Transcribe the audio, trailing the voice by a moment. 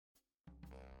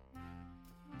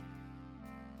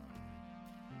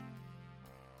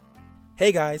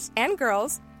Hey guys, and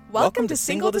girls, welcome to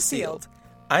Single to Sealed.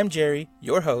 I'm Jerry,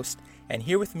 your host, and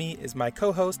here with me is my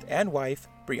co-host and wife,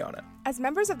 Brianna. As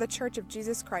members of the Church of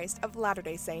Jesus Christ of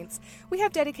Latter-day Saints, we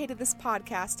have dedicated this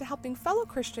podcast to helping fellow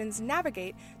Christians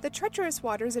navigate the treacherous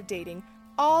waters of dating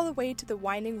all the way to the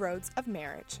winding roads of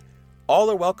marriage.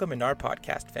 All are welcome in our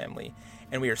podcast family,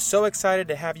 and we are so excited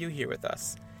to have you here with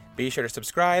us. Be sure to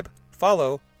subscribe,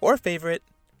 follow, or favorite.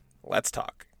 Let's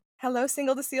talk. Hello,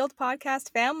 Single to Sealed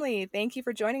podcast family. Thank you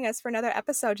for joining us for another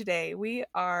episode today. We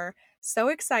are so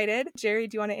excited. Jerry,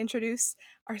 do you want to introduce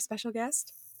our special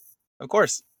guest? Of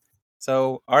course.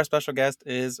 So our special guest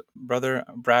is Brother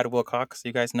Brad Wilcox.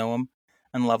 You guys know him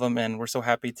and love him, and we're so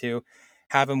happy to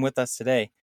have him with us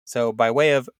today. So by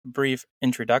way of brief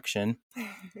introduction,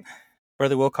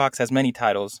 Brother Wilcox has many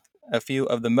titles. A few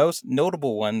of the most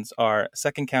notable ones are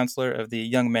Second Counselor of the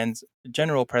Young Men's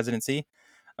General Presidency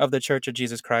of the Church of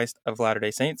Jesus Christ of Latter-day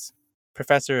Saints,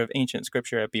 Professor of Ancient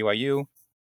Scripture at BYU,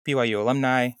 BYU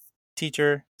alumni,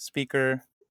 teacher, speaker,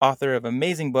 author of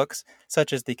amazing books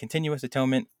such as The Continuous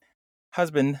Atonement,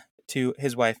 husband to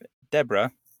his wife,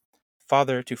 Deborah,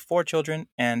 father to 4 children,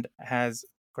 and has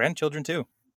grandchildren too.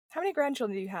 How many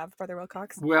grandchildren do you have, Brother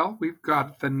Wilcox? Well, we've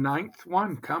got the 9th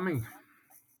one coming.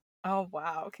 Oh,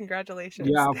 wow. Congratulations.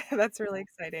 Yeah. That's really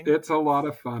exciting. It's a lot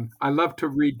of fun. I love to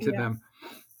read to them.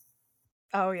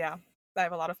 Oh, yeah. I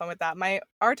have a lot of fun with that.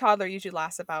 Our toddler usually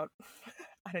lasts about,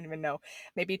 I don't even know,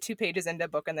 maybe 2 pages into a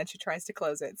book, and then she tries to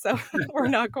close it. So we're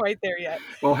not quite there yet.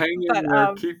 Well, hang in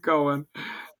there. Keep going.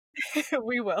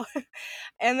 We will.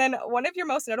 And then one of your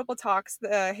most notable talks,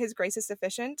 His Grace is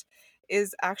Sufficient,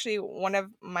 is actually one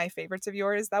of my favorites of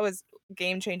yours. That was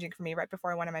game-changing for me right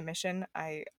before I went on my mission.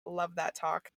 I love that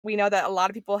talk. We know that a lot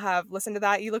of people have listened to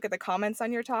that. You look at the comments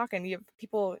on your talk, and you have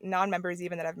people, non-members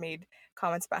even, that have made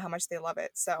comments about how much they love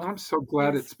it. So I'm so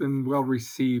glad it's been well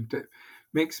received. It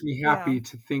makes me happy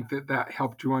to think that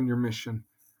helped you on your mission.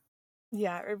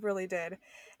 Yeah, it really did.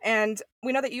 And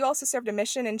we know that you also served a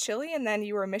mission in Chile, and then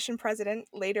you were a mission president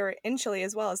later in Chile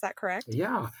as well. Is that correct?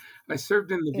 Yeah. I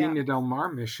served in the Viña del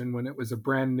Mar mission when it was a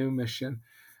brand new mission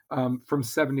from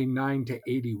 79 to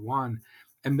 81.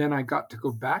 And then I got to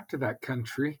go back to that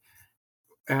country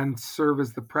and serve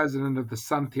as the president of the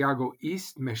Santiago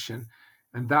East mission.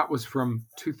 And that was from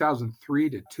 2003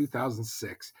 to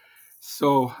 2006.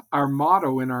 So our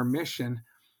motto in our mission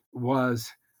was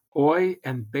Hoy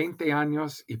en 20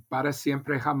 años y para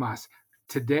siempre jamás.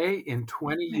 Today, in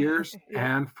 20 years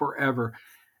and forever.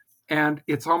 And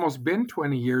it's almost been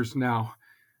 20 years now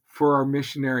for our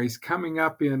missionaries. Coming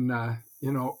up in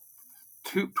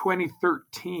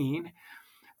 2013,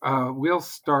 we'll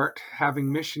start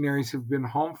having missionaries who've been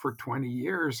home for 20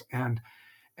 years. And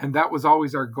that was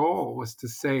always our goal, was to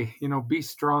say, be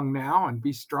strong now and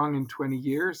be strong in 20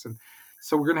 years. And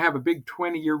so we're going to have a big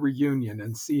 20-year reunion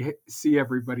and see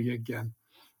everybody again.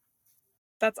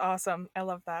 That's awesome. I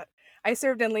love that. I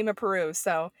served in Lima, Peru,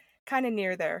 so kind of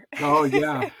near there. Oh,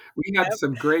 yeah. We had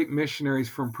some great missionaries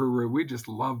from Peru. We just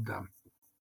loved them.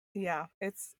 Yeah,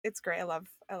 it's great. I love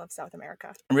South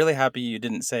America. I'm really happy you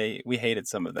didn't say we hated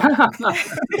some of them.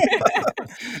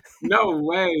 No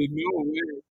way.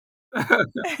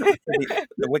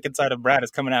 The wicked side of Brad is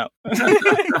coming out.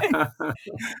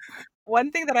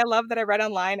 One thing that I love that I read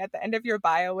online at the end of your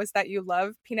bio was that you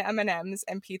love peanut M&Ms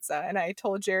and pizza. And I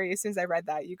told Jerry as soon as I read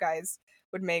that, you guys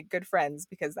would make good friends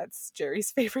because that's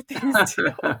Jerry's favorite things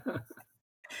too.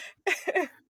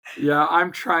 Yeah,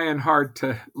 I'm trying hard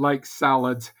to like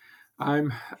salads.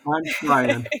 I'm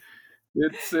trying.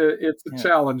 It's a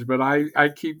challenge, but I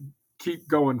keep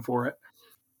going for it.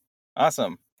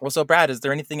 Awesome. Well, so Brad, is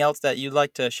there anything else that you'd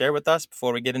like to share with us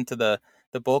before we get into the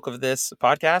bulk of this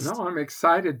podcast? No, I'm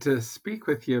excited to speak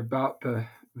with you about the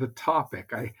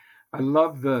topic. I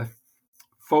love the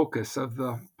focus of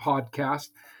the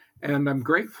podcast, and I'm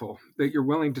grateful that you're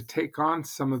willing to take on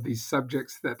some of these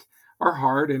subjects that are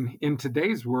hard and in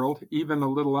today's world, even a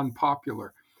little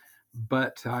unpopular.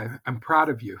 But I'm proud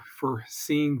of you for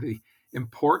seeing the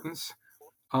importance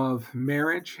of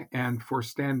marriage and for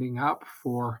standing up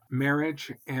for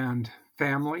marriage and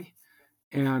family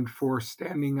and for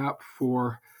standing up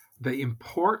for the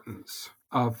importance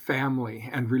of family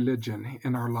and religion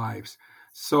in our lives.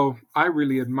 So I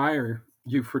really admire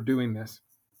you for doing this.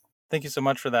 Thank you so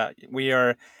much for that. We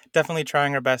are definitely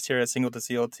trying our best here at Single to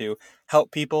Sealed to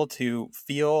help people to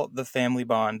feel the family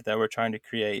bond that we're trying to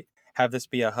create. Have this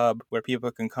be a hub where people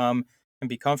can come and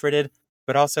be comforted,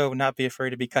 but also not be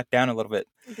afraid to be cut down a little bit.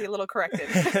 Be a little corrected.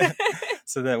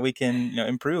 So that we can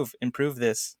improve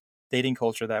this dating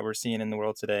culture that we're seeing in the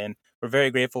world today. And we're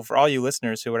very grateful for all you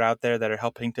listeners who are out there that are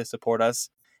helping to support us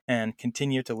and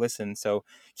continue to listen. So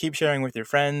keep sharing with your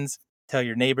friends, tell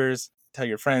your neighbors, tell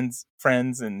your friends,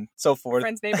 and so forth.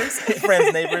 Friends, neighbors.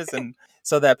 Friends, neighbors, and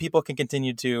so that people can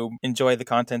continue to enjoy the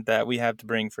content that we have to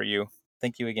bring for you.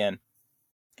 Thank you again.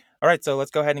 All right, so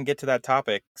let's go ahead and get to that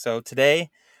topic. So today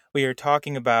we are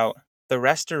talking about the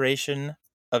restoration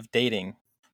of dating,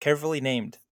 carefully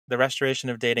named the restoration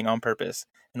of dating on purpose.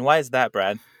 And why is that,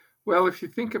 Brad? Well, if you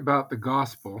think about the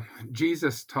gospel,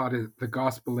 Jesus taught the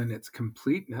gospel in its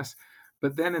completeness,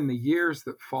 but then in the years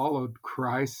that followed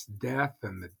Christ's death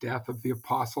and the death of the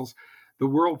apostles, the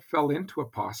world fell into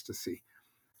apostasy.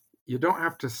 You don't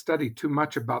have to study too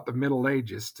much about the Middle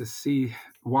Ages to see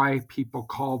why people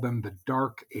call them the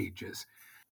Dark Ages.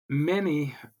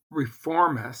 Many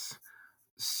reformists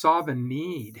saw the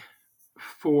need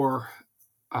for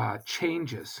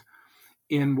changes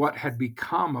in what had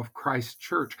become of Christ's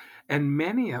church. And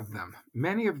many of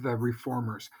the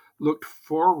reformers looked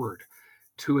forward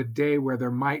to a day where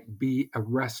there might be a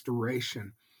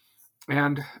restoration.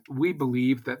 And we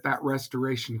believe that that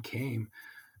restoration came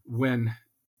when,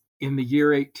 in the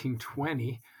year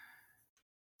 1820,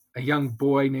 a young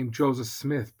boy named Joseph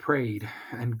Smith prayed,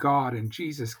 and God and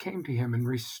Jesus came to him and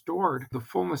restored the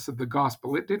fullness of the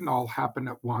gospel. It didn't all happen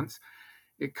at once.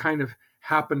 It kind of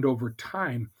happened over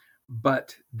time,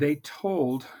 but they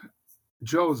told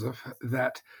Joseph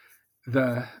that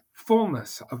the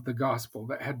fullness of the gospel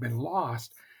that had been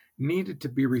lost needed to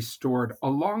be restored,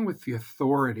 along with the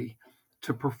authority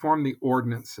to perform the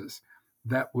ordinances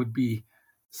that would be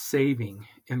saving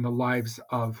in the lives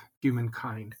of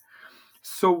humankind.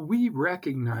 So we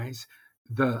recognize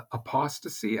the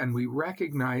apostasy and we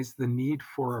recognize the need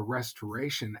for a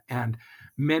restoration. And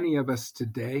many of us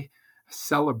today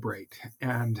celebrate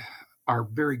and are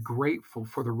very grateful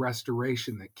for the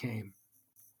restoration that came.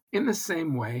 In the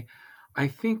same way, I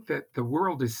think that the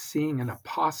world is seeing an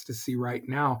apostasy right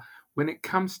now when it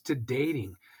comes to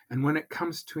dating and when it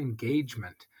comes to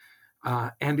engagement.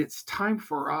 And it's time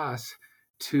for us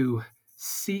to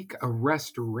seek a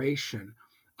restoration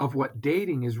of what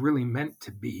dating is really meant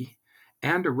to be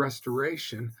and a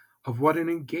restoration of what an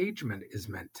engagement is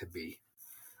meant to be.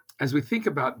 As we think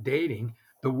about dating,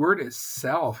 the word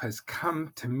itself has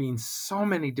come to mean so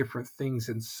many different things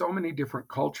in so many different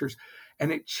cultures,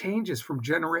 and it changes from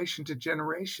generation to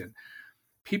generation.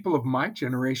 People of my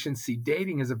generation see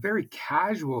dating as a very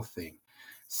casual thing,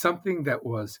 something that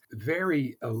was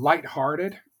very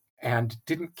lighthearted and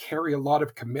didn't carry a lot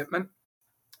of commitment.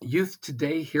 Youth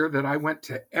today hear that I went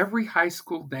to every high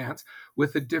school dance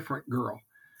with a different girl,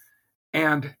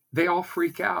 and they all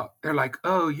freak out. They're like,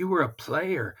 "Oh, you were a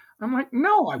player." I'm like,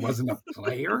 "No, I wasn't a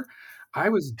player. I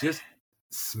was just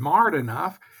smart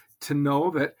enough to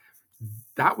know that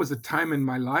that was a time in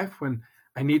my life when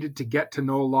I needed to get to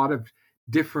know a lot of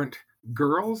different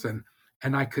girls, and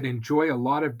I could enjoy a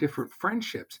lot of different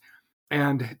friendships."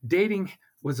 And dating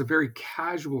was a very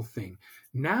casual thing.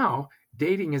 Now,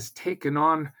 dating has taken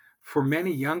on, for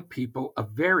many young people, a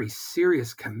very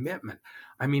serious commitment.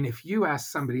 I mean, if you ask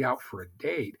somebody out for a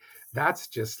date, that's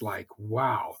just like,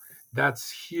 wow,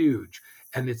 that's huge.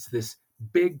 And it's this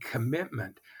big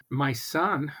commitment. My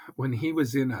son, when he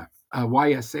was in a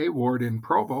YSA ward in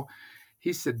Provo,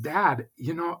 he said, "Dad,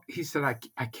 he said,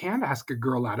 I can't ask a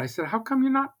girl out." I said, "How come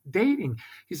you're not dating?"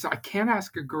 He said, "I can't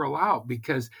ask a girl out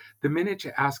because the minute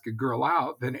you ask a girl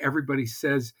out, then everybody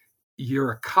says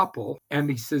you're a couple." And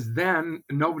he says, then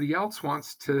nobody else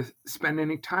wants to spend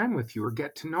any time with you or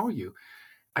get to know you.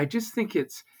 I just think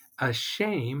it's a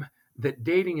shame that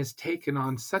dating has taken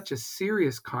on such a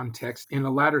serious context in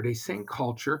a Latter-day Saint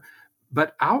culture,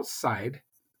 but outside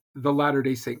the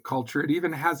Latter-day Saint culture, it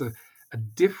even has a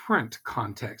different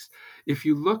context. If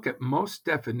you look at most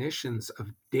definitions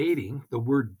of dating, the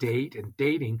word date and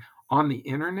dating on the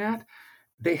internet,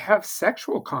 they have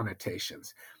sexual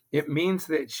connotations. It means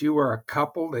that you are a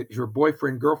couple, that you're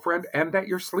boyfriend, girlfriend, and that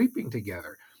you're sleeping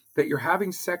together, that you're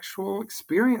having sexual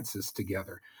experiences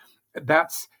together.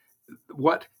 That's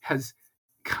what has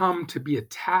come to be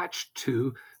attached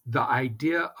to the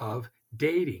idea of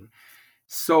dating.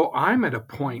 So I'm at a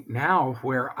point now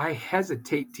where I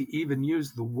hesitate to even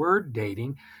use the word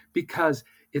dating because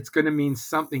it's going to mean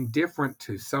something different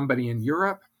to somebody in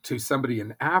Europe, to somebody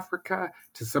in Africa,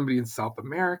 to somebody in South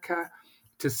America,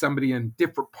 to somebody in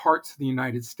different parts of the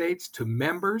United States, to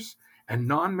members and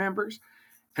non-members.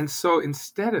 And so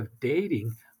instead of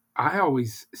dating, I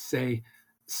always say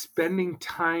spending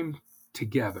time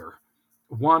together,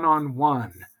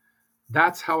 one-on-one.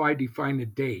 That's how I define a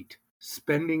date.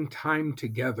 Spending time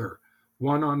together,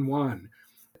 one-on-one.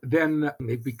 Then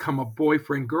they become a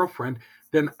boyfriend, girlfriend.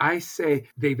 Then I say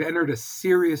they've entered a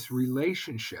serious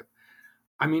relationship.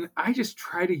 I mean, I just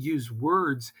try to use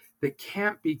words that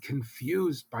can't be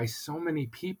confused by so many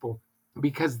people,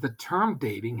 because the term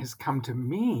dating has come to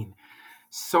mean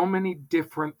so many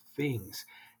different things.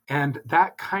 And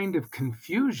that kind of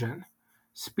confusion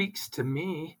speaks to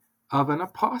me of an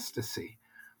apostasy.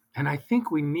 And I think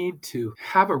we need to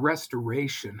have a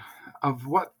restoration of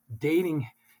what dating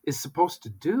is supposed to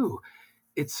do.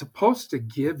 It's supposed to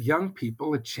give young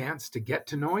people a chance to get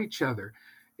to know each other.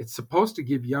 It's supposed to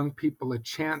give young people a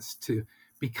chance to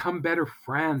become better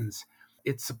friends.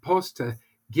 It's supposed to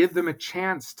give them a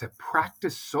chance to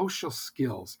practice social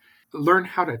skills, learn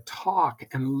how to talk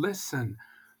and listen.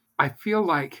 I feel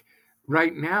like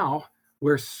right now,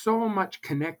 where so much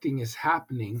connecting is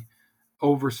happening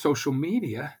over social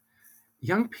media,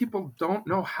 young people don't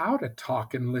know how to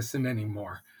talk and listen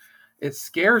anymore. It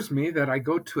scares me that I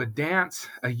go to a dance,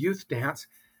 a youth dance,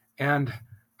 and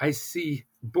I see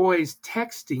boys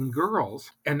texting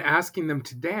girls and asking them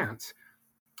to dance.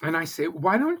 And I say,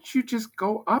 why don't you just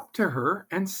go up to her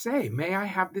and say, may I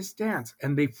have this dance?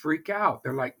 And they freak out.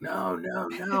 They're like, no, no,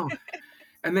 no.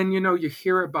 And then, you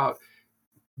hear about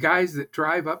guys that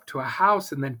drive up to a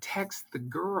house and then text the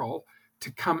girl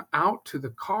to come out to the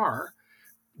car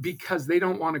because they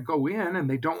don't want to go in and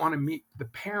they don't want to meet the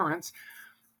parents.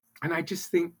 And I just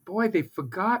think, boy, they've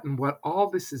forgotten what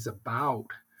all this is about.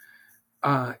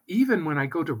 Even when I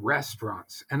go to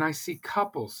restaurants and I see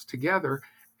couples together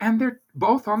and they're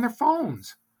both on their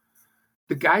phones.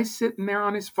 The guy's sitting there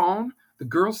on his phone, the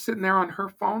girl's sitting there on her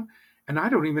phone, and I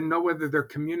don't even know whether they're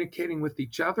communicating with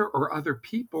each other or other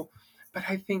people. But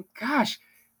I think, gosh,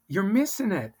 you're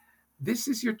missing it. This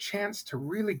is your chance to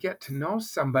really get to know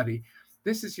somebody.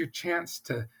 This is your chance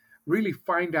to really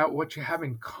find out what you have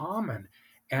in common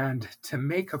and to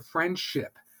make a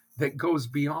friendship that goes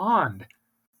beyond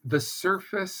the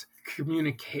surface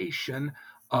communication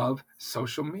of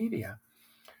social media.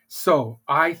 So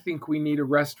I think we need a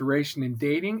restoration in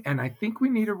dating, and I think we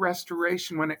need a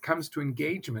restoration when it comes to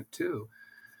engagement too.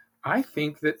 I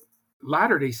think that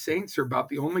Latter-day Saints are about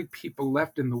the only people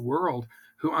left in the world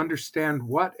who understand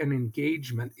what an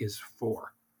engagement is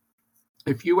for.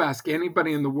 If you ask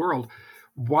anybody in the world,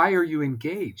 why are you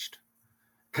engaged?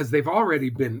 Because they've already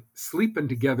been sleeping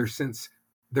together since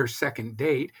their second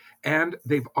date, and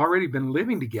they've already been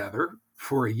living together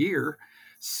for a year.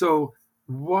 So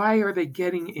why are they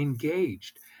getting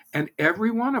engaged? And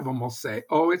every one of them will say,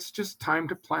 oh, it's just time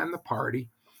to plan the party.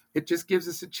 It just gives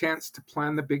us a chance to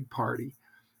plan the big party.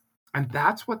 And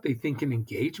that's what they think an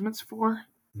engagement's for?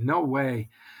 No way.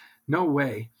 No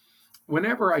way.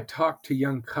 Whenever I talk to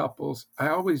young couples, I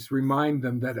always remind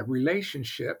them that a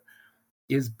relationship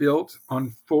is built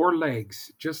on 4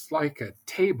 legs, just like a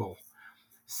table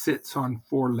sits on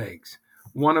 4 legs.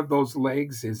 One of those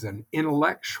legs is an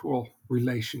intellectual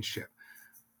relationship.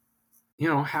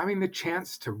 Having the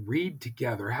chance to read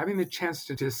together, having the chance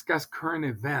to discuss current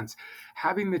events,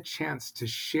 having the chance to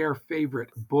share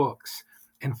favorite books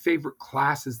and favorite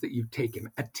classes that you've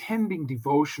taken, attending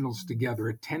devotionals together,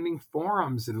 attending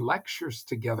forums and lectures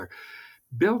together,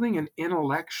 building an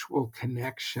intellectual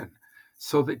connection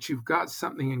so that you've got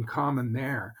something in common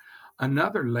there.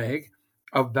 Another leg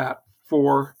of that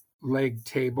 4-leg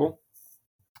table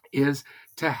is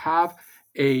to have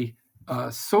a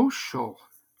social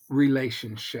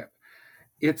relationship.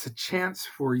 It's a chance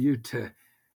for you to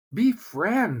be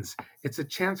friends. It's a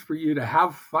chance for you to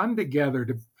have fun together,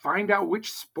 to find out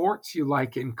which sports you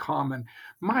like in common.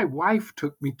 My wife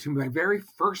took me to my very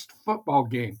first football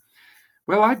game.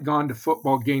 Well, I'd gone to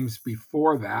football games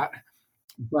before that,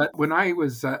 but when I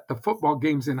was at the football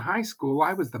games in high school,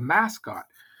 I was the mascot.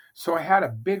 So I had a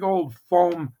big old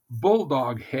foam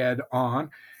bulldog head on,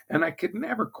 and I could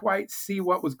never quite see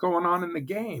what was going on in the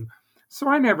game. So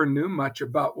I never knew much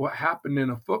about what happened in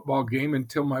a football game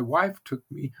until my wife took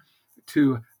me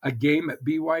to a game at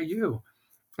BYU.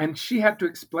 And she had to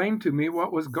explain to me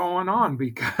what was going on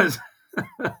because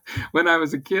when I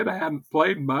was a kid, I hadn't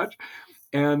played much.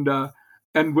 And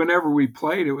whenever we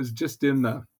played, it was just in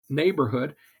the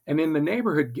neighborhood. And in the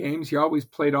neighborhood games, you always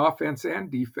played offense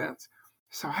and defense.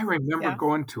 So I remember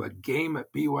going to a game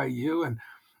at BYU,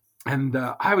 and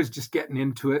I was just getting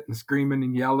into it and screaming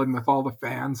and yelling with all the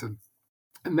fans.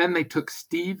 And then they took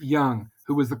Steve Young,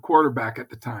 who was the quarterback at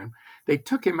the time. They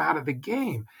took him out of the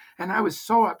game. And I was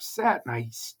so upset. And I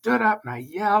stood up and I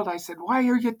yelled. I said, why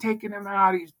are you taking him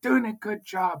out? He's doing a good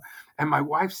job. And my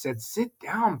wife said, sit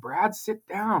down, Brad, sit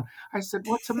down. I said,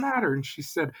 what's the matter? And she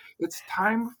said, it's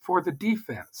time for the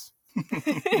defense.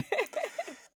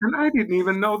 And I didn't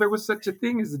even know there was such a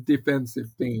thing as a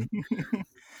defensive team.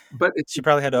 But she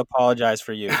probably had to apologize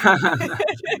for you.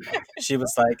 She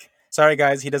was like, Sorry,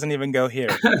 guys, he doesn't even go here.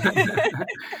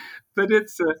 But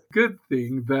it's a good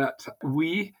thing that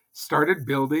we started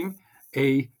building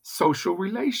a social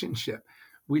relationship.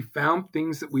 We found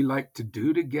things that we like to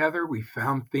do together. We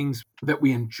found things that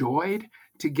we enjoyed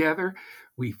together.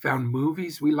 We found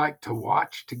movies we like to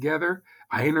watch together.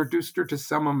 I introduced her to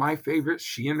some of my favorites.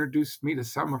 She introduced me to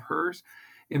some of hers.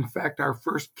 In fact, our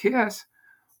first kiss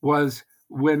was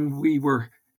when we were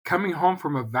coming home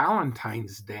from a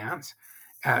Valentine's dance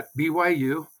at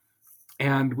BYU,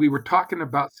 and we were talking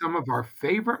about some of our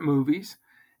favorite movies,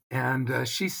 and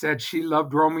she said she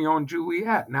loved Romeo and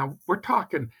Juliet. Now, we're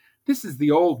talking, this is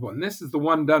the old one. This is the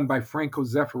one done by Franco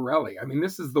Zeffirelli. I mean,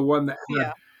 this is the one that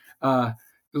had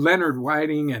Leonard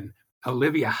Whiting and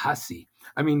Olivia Hussey.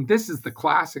 I mean, this is the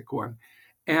classic one.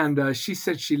 And she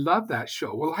said she loved that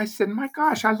show. Well, I said, my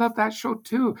gosh, I love that show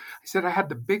too. I said, I had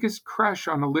the biggest crush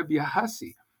on Olivia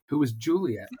Hussey, who was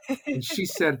Juliet. And she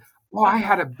said, well, I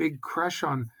had a big crush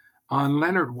on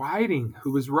Leonard Whiting,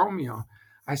 who was Romeo.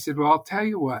 I said, well, I'll tell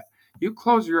you what. You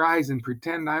close your eyes and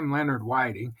pretend I'm Leonard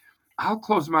Whiting. I'll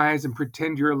close my eyes and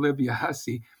pretend you're Olivia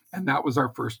Hussey. And that was our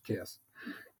first kiss.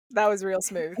 That was real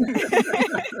smooth.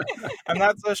 I'm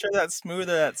not so sure that's smooth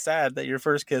or that's sad that your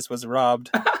first kiss was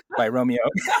robbed by Romeo.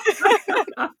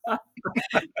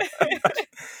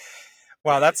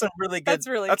 Wow, that's some really good.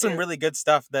 That's some really good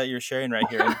stuff that you're sharing right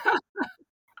here.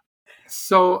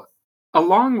 So,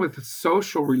 along with a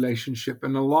social relationship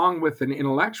and along with an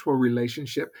intellectual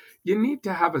relationship, you need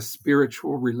to have a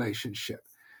spiritual relationship.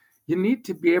 You need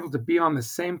to be able to be on the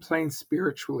same plane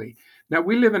spiritually. Now,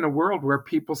 we live in a world where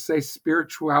people say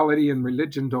spirituality and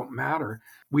religion don't matter.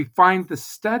 We find the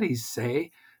studies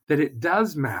say that it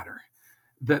does matter,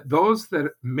 that those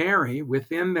that marry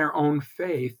within their own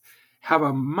faith have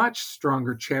a much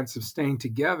stronger chance of staying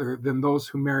together than those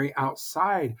who marry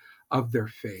outside of their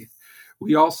faith.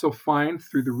 We also find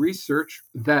through the research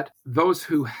that those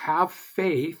who have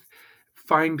faith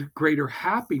find greater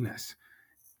happiness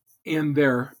in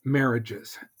their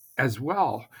marriages as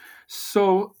well.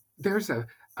 So there's a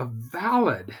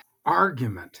valid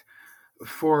argument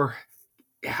for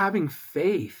having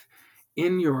faith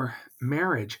in your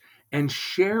marriage and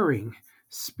sharing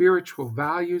spiritual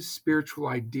values, spiritual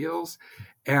ideals,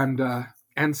 and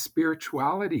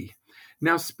spirituality.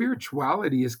 Now,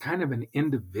 spirituality is kind of an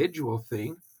individual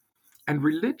thing, and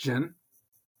religion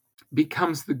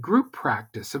becomes the group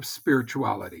practice of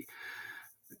spirituality.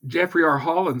 Jeffrey R.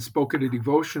 Holland spoke at a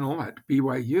devotional at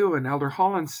BYU, and Elder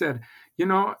Holland said, you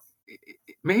know,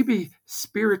 maybe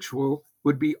spiritual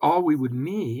would be all we would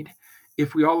need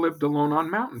if we all lived alone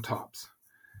on mountaintops.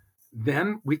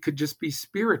 Then we could just be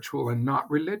spiritual and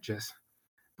not religious.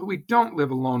 But we don't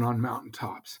live alone on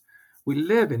mountaintops. We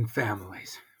live in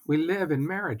families. We live in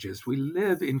marriages. We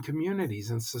live in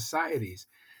communities and societies.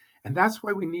 And that's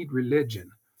why we need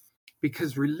religion,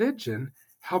 because religion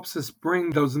helps us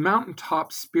bring those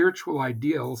mountaintop spiritual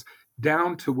ideals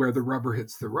down to where the rubber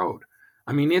hits the road.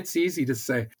 I mean, it's easy to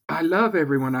say, I love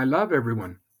everyone, I love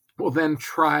everyone. Well, then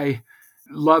try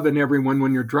loving everyone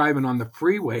when you're driving on the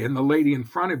freeway and the lady in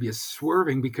front of you is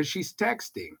swerving because she's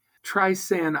texting. Try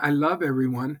saying, I love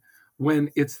everyone when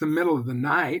it's the middle of the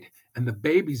night and the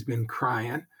baby's been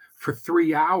crying for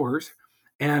 3 hours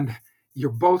and you're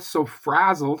both so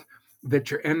frazzled that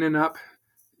you're ending up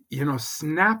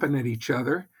snapping at each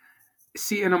other.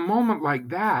 See, in a moment like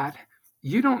that,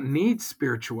 you don't need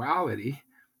spirituality.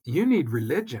 You need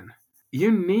religion.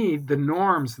 You need the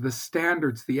norms, the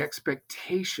standards, the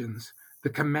expectations, the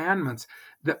commandments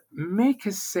that make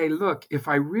us say, look, if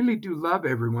I really do love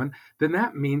everyone, then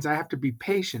that means I have to be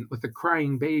patient with a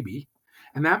crying baby.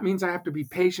 And that means I have to be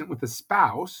patient with a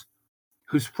spouse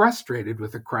who's frustrated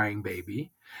with a crying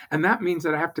baby. And that means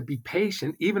that I have to be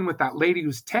patient even with that lady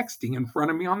who's texting in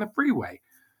front of me on the freeway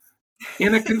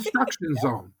in a construction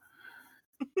zone.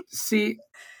 See,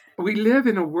 we live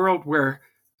in a world where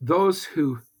those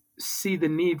who see the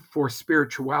need for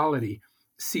spirituality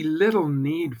see little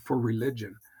need for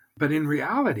religion. But in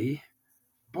reality,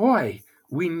 boy,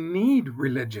 we need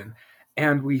religion.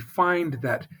 And we find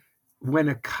that when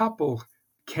a couple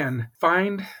can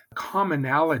find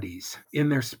commonalities in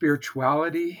their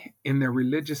spirituality, in their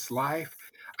religious life,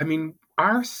 I mean,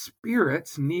 our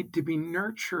spirits need to be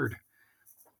nurtured.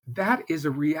 That is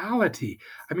a reality.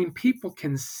 I mean, people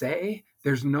can say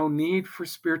there's no need for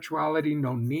spirituality,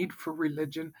 no need for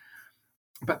religion,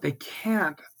 but they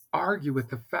can't argue with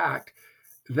the fact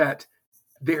that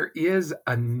there is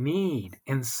a need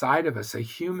inside of us, a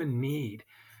human need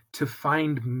to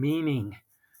find meaning.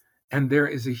 And there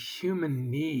is a human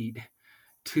need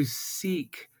to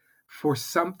seek for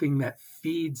something that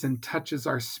feeds and touches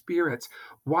our spirits.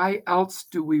 Why else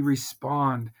do we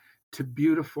respond to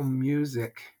beautiful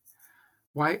music?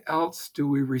 Why else do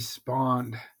we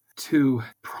respond to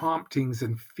promptings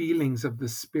and feelings of the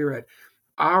Spirit?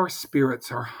 Our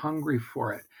spirits are hungry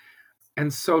for it.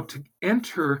 And so to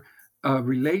enter a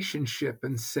relationship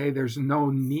and say there's no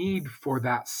need for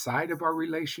that side of our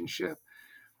relationship,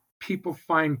 people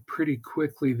find pretty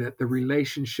quickly that the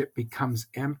relationship becomes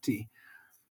empty.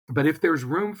 But if there's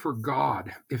room for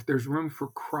God, if there's room for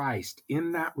Christ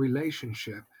in that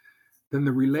relationship, then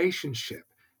the relationship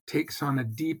takes on a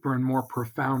deeper and more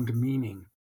profound meaning.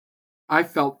 I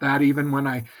felt that even when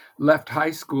I left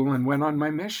high school and went on my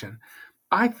mission.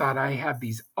 I thought I had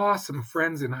these awesome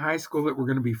friends in high school that were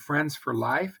going to be friends for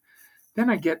life. Then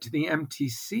I get to the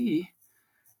MTC,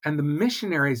 and the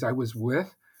missionaries I was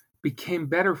with became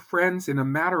better friends in a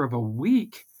matter of a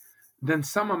week than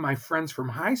some of my friends from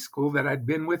high school that I'd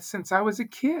been with since I was a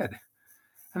kid.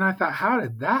 And I thought, how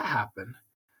did that happen?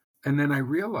 And then I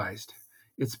realized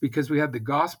it's because we had the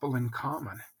gospel in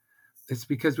common. It's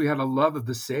because we had a love of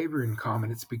the Savior in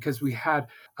common. It's because we had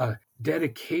a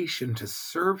dedication to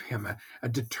serve him, a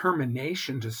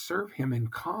determination to serve him in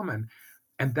common.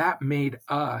 And that made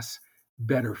us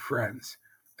better friends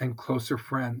and closer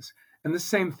friends. And the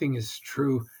same thing is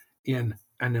true in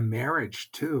a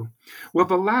marriage too. Well,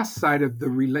 the last side of the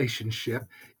relationship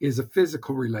is a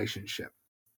physical relationship.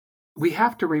 We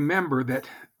have to remember that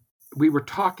we were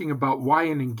talking about why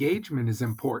an engagement is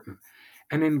important.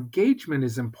 An engagement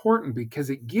is important because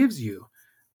it gives you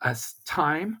a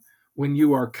time when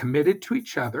you are committed to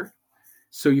each other.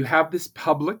 So you have this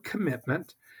public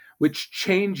commitment, which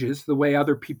changes the way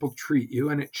other people treat you,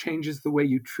 and it changes the way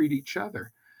you treat each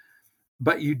other.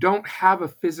 But you don't have a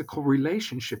physical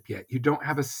relationship yet. You don't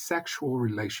have a sexual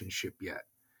relationship yet.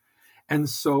 And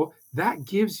so that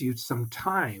gives you some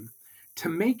time to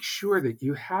make sure that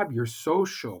you have your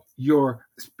social, your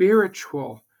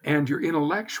spiritual, and your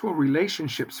intellectual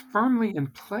relationships firmly in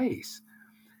place.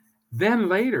 Then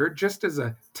later, just as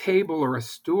a table or a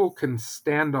stool can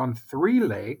stand on 3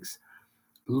 legs,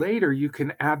 later you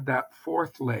can add that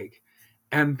 4th leg.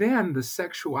 And then the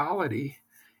sexuality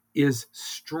is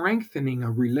strengthening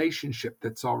a relationship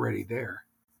that's already there,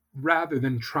 rather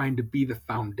than trying to be the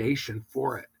foundation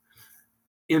for it.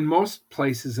 In most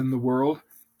places in the world,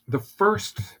 the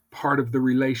first part of the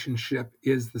relationship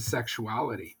is the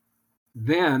sexuality.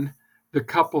 Then the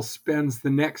couple spends the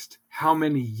next how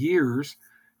many years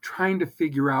trying to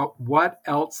figure out what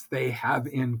else they have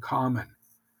in common.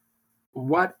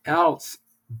 What else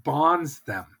bonds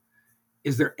them?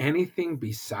 Is there anything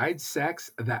besides sex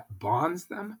that bonds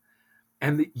them?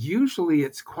 And usually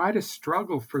it's quite a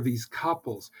struggle for these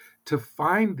couples to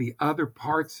find the other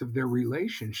parts of their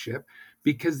relationship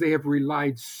because they have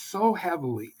relied so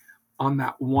heavily on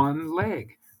that one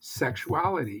leg,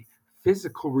 sexuality,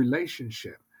 physical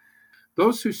relationship.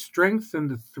 Those who strengthen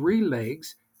the 3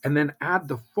 legs and then add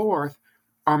the 4th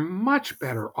are much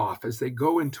better off as they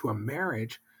go into a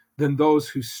marriage than those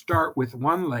who start with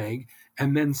 1 leg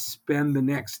and then spend the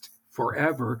next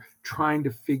forever trying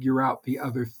to figure out the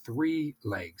other 3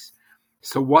 legs.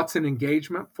 So what's an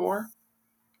engagement for?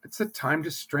 It's a time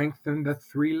to strengthen the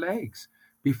 3 legs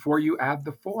before you add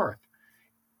the 4th.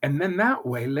 And then that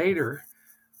way, later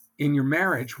in your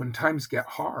marriage, when times get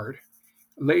hard,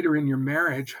 later in your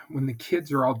marriage, when the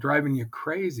kids are all driving you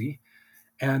crazy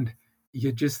and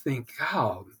you just think,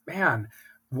 oh man,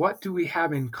 what do we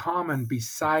have in common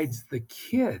besides the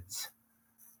kids?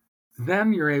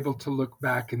 Then you're able to look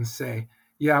back and say,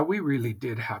 yeah, we really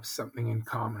did have something in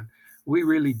common. We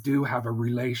really do have a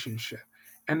relationship.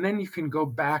 And then you can go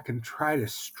back and try to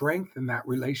strengthen that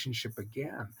relationship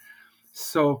again.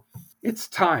 So it's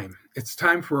time. It's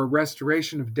time for a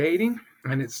restoration of dating,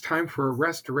 and it's time for a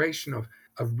restoration of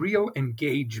a real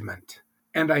engagement.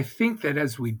 And I think that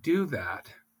as we do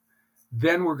that,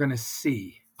 then we're going to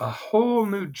see a whole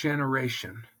new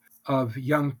generation of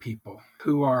young people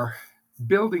who are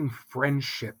building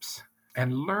friendships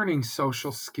and learning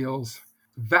social skills,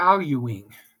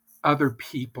 valuing other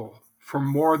people for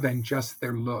more than just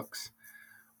their looks.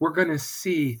 We're going to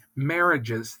see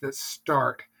marriages that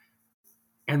start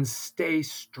and stay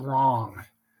strong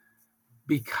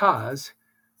because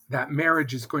that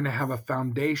marriage is going to have a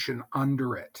foundation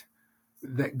under it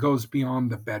that goes beyond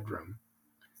the bedroom.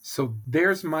 So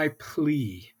there's my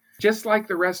plea. Just like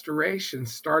the restoration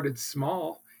started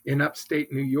small in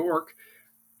upstate New York,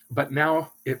 but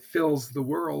now it fills the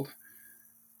world,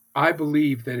 I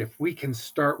believe that if we can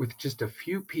start with just a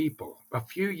few people, a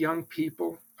few young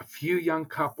people, a few young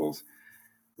couples,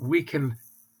 we can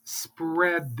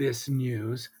spread this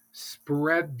news,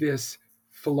 spread this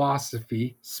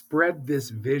philosophy, spread this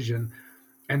vision,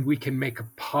 and we can make a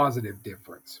positive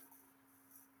difference.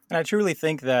 And I truly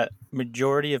think that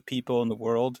majority of people in the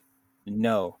world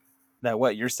know that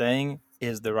what you're saying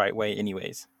is the right way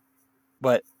anyways.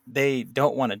 But they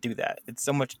don't want to do that. It's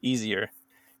so much easier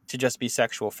to just be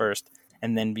sexual first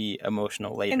and then be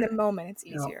emotional In the later. moment, it's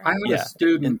You know, easier. I had a Yeah. And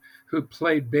student who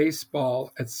played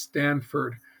baseball at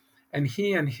Stanford, and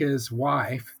he and his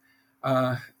wife,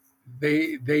 uh,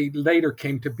 they later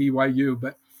came to BYU,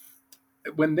 but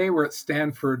when they were at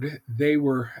Stanford, they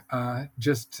were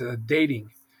just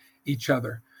dating each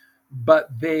other,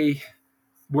 but they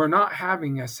were not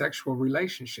having a sexual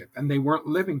relationship, and they weren't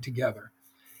living together.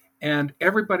 And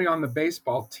everybody on the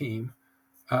baseball team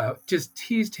just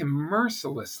teased him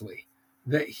mercilessly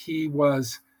that he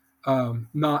was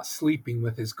not sleeping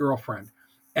with his girlfriend.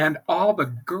 And all the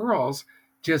girls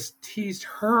just teased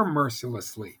her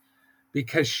mercilessly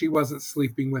because she wasn't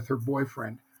sleeping with her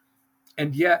boyfriend.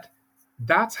 And yet,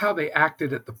 that's how they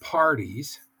acted at the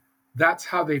parties. That's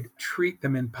how they treat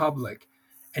them in public.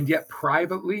 And yet,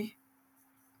 privately,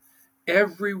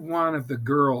 every one of the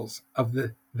girls of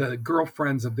the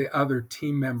girlfriends of the other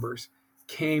team members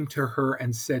came to her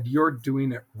and said, "You're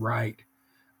doing it right.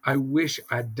 I wish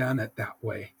I'd done it that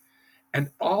way."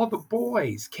 And all the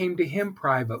boys came to him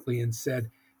privately and said,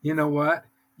 "You know what?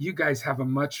 You guys have a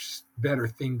much better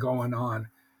thing going on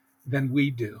than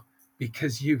we do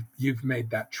because you've made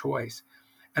that choice."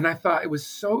 And I thought it was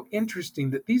so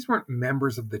interesting that these weren't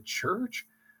members of the church,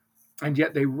 and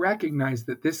yet they recognized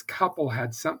that this couple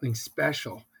had something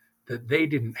special that they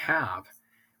didn't have.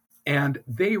 And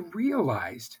they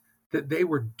realized that they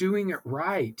were doing it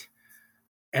right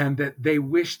and that they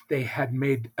wished they had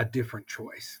made a different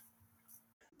choice.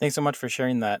 thanks so much for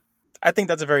sharing that. I think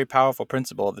that's a very powerful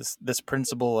principle. This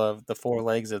principle of the four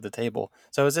legs of the table.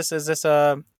 So is this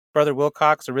a Brother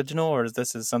Wilcox original, or is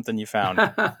this is something you found?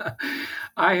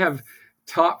 I have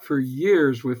taught for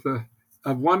years with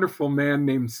a wonderful man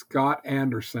named Scott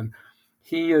Anderson.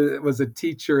 He was a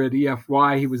teacher at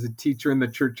EFY. He was a teacher in the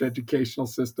church educational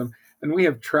system, and we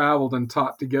have traveled and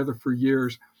taught together for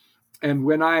years. And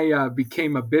when I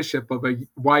became a bishop of a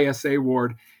YSA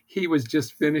ward, he was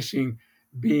just finishing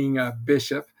being a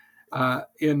bishop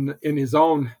in his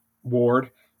own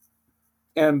ward.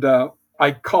 And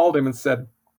I called him and said,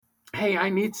 "Hey, I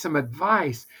need some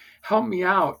advice. Help me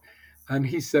out." And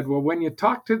he said, "Well, when you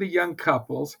talk to the young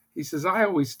couples," he says, "I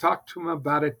always talk to them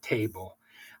about a table.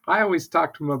 I always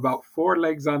talk to them about four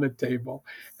legs on a table."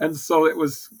 And so it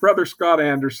was Brother Scott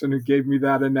Anderson who gave me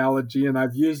that analogy, and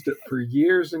I've used it for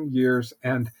years and years.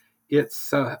 And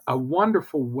it's a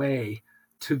wonderful way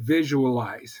to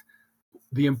visualize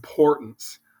the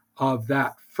importance of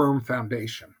that firm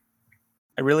foundation.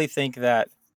 I really think that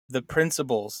the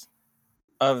principles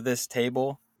of this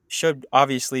table should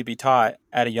obviously be taught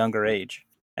at a younger age.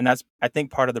 And that's, I think,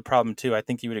 part of the problem too. I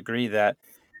think you would agree that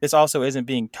this also isn't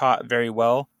being taught very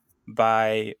well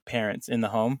by parents in the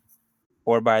home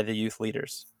or by the youth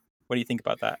leaders. What do you think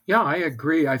about that? Yeah, I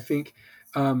agree. I think,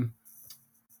 um,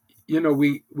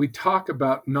 we talk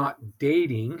about not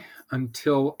dating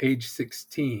until age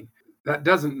 16. That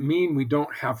doesn't mean we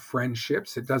don't have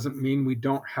friendships. It doesn't mean we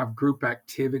don't have group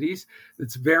activities.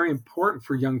 It's very important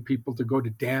for young people to go to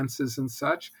dances and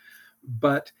such.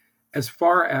 But as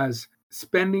far as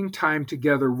spending time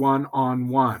together one on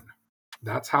one,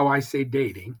 that's how I say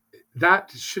dating,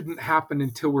 that shouldn't happen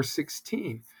until we're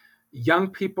 16. Young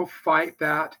people fight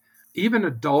that. Even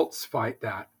adults fight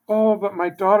that. "Oh, but my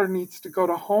daughter needs to go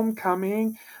to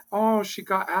homecoming. Oh, she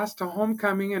got asked to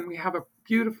homecoming and we have a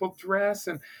beautiful dress,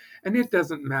 and it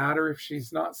doesn't matter if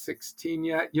she's not 16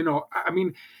 yet." I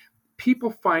mean, people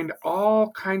find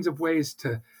all kinds of ways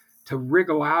to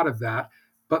wriggle out of that,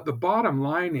 but the bottom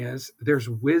line is there's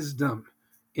wisdom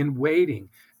in waiting,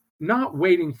 not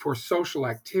waiting for social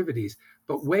activities,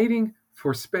 but waiting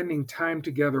for spending time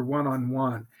together one on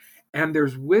one. And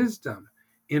there's wisdom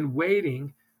in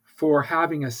waiting for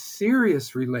having a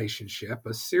serious relationship,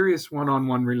 a serious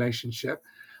one-on-one relationship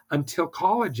until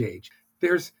college age.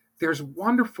 There's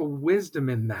wonderful wisdom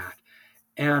in that.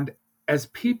 And as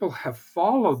people have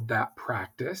followed that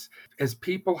practice, as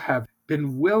people have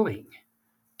been willing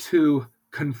to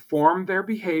conform their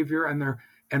behavior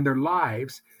and their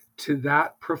lives to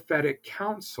that prophetic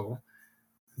counsel,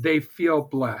 they feel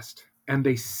blessed and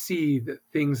they see that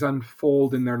things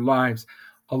unfold in their lives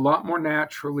a lot more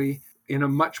naturally, in a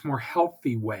much more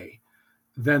healthy way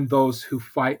than those who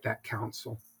fight that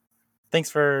counsel. Thanks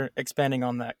for expanding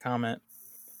on that comment.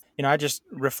 I just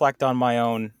reflect on my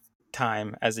own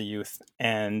time as a youth,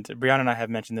 and Brianna and I have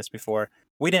mentioned this before.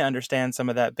 We didn't understand some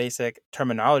of that basic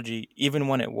terminology even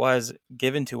when it was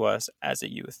given to us as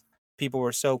a youth. People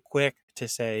were so quick to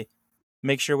say,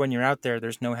 make sure when you're out there,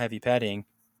 there's no heavy petting.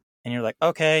 and you're like,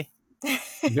 okay,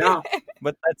 Yeah.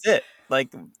 but that's it. Like,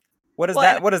 what does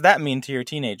Well, and what does that mean to your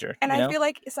teenager? And You I know? feel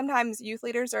like sometimes youth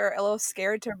leaders are a little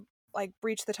scared to like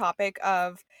breach the topic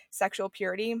of sexual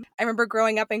purity. I remember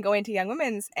growing up and going to Young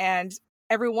Women's, and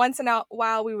every once in a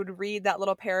while we would read that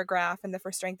little paragraph in the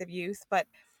For Strength of Youth, but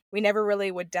we never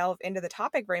really would delve into the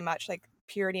topic very much, like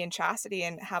purity and chastity,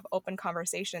 and have open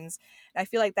conversations. And I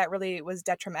feel like that really was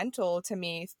detrimental to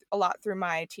me a lot through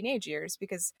my teenage years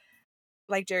because,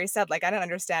 like Jerry said, like I don't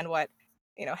understand what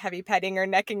heavy petting or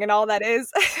necking and all that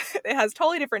is. It has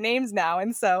totally different names now,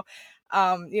 and so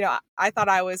I thought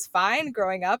I was fine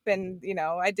growing up, and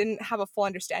I didn't have a full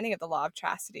understanding of the law of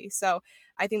chastity. So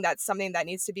I think that's something that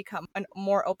needs to become a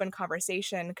more open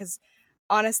conversation because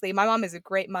honestly, my mom is a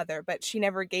great mother, but she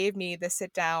never gave me the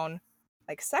sit down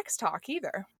like sex talk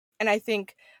either. And I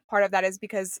think part of that is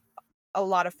because a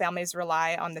lot of families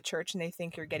rely on the church and they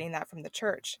think you're getting that from the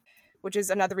church, which is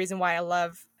another reason why I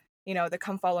love, the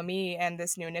Come Follow Me and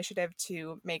this new initiative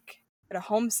to make it a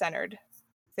home-centered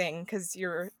thing because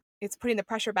it's putting the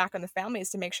pressure back on the families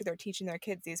to make sure they're teaching their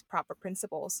kids these proper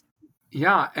principles.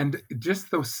 Yeah. And just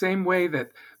the same way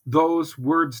that those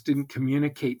words didn't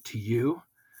communicate to you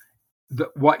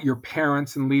what your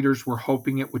parents and leaders were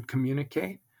hoping it would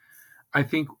communicate, I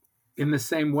think in the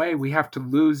same way, we have to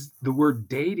lose the word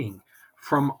dating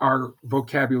from our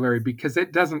vocabulary because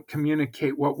it doesn't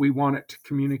communicate what we want it to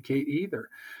communicate either.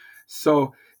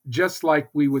 So just like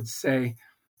we would say,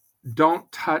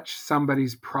 don't touch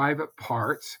somebody's private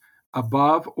parts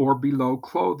above or below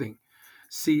clothing.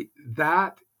 See,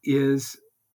 that's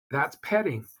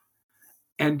petting.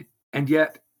 And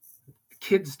yet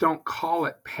kids don't call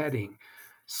it petting.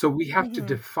 So we have to Mm-hmm.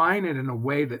 define it in a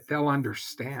way that they'll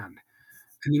understand.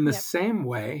 And in the Yep. same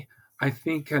way, I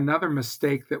think another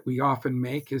mistake that we often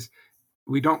make is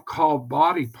we don't call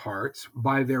body parts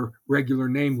by their regular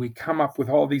name. We come up with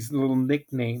all these little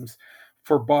nicknames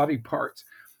for body parts.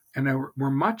 And we're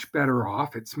much better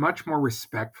off. It's much more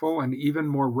respectful and even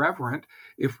more reverent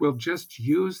if we'll just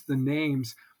use the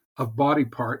names of body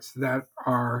parts that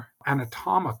are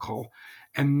anatomical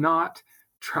and not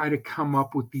try to come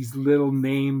up with these little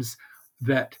names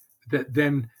that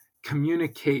then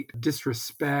communicate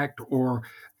disrespect or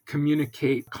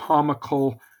communicate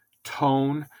comical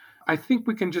tone. I think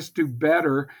we can just do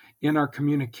better in our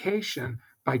communication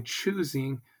by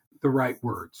choosing the right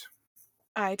words.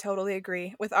 I totally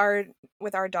agree. With our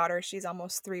daughter, she's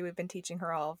almost 3. We've been teaching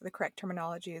her all of the correct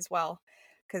terminology as well,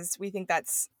 because we think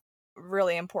that's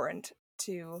really important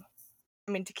to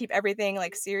keep everything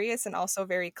like serious and also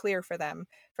very clear for them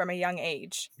from a young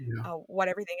age, Yeah. what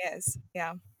everything is.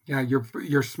 Yeah. Yeah,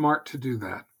 you're smart to do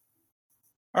that.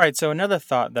 All right. So another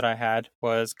thought that I had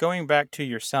was going back to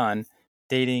your son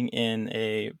dating in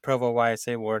a Provo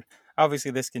YSA ward.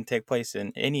 Obviously, this can take place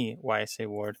in any YSA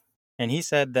ward. And he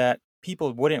said that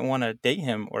people wouldn't want to date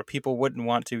him or people wouldn't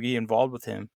want to be involved with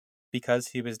him because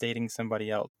he was dating somebody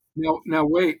else. Now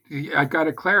wait, I got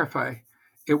to clarify.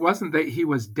 It wasn't that he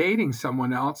was dating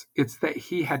someone else, it's that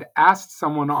he had asked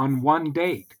someone on one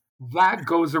date. That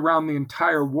goes around the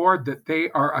entire ward that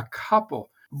they are a couple.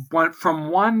 But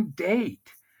from one date,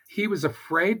 he was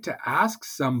afraid to ask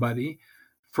somebody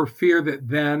for fear that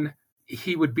then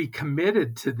he would be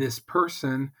committed to this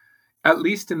person, at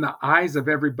least in the eyes of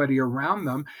everybody around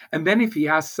them. And then if he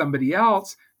asked somebody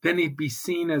else, then he'd be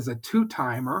seen as a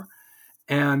two-timer,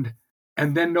 and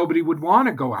then nobody would want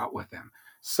to go out with him.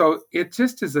 So it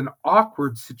just is an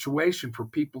awkward situation for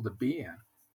people to be in.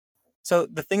 So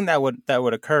the thing that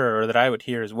would occur or that I would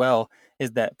hear as well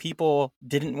is that people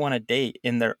didn't want to date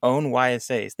in their own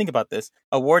YSAs. Think about this.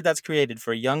 A ward that's created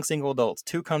for young single adults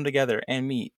to come together and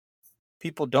meet.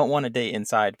 People don't want to date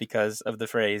inside because of the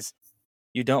phrase,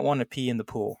 you don't want to pee in the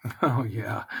pool. Oh,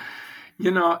 yeah.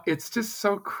 It's just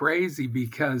so crazy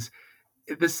because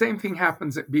the same thing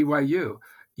happens at BYU.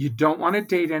 You don't want to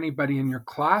date anybody in your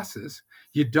classes.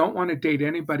 You don't want to date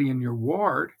anybody in your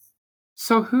ward.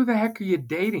 So who the heck are you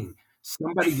dating?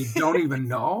 Somebody you don't even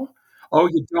know? Oh,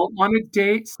 you don't want to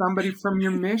date somebody from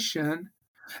your mission.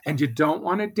 And you don't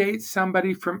want to date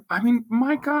somebody from,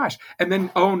 my gosh. And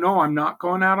then, oh no, I'm not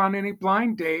going out on any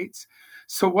blind dates.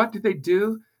 So what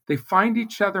do? They find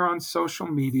each other on social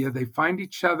media. They find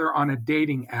each other on a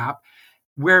dating app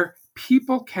where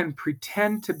people can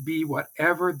pretend to be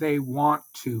whatever they want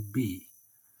to be.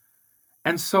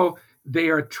 And so they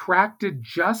are attracted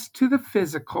just to the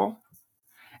physical.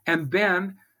 And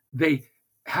then they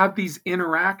have these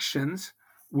interactions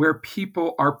where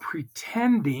people are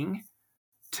pretending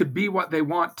to be what they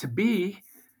want to be.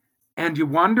 And you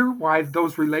wonder why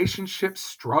those relationships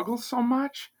struggle so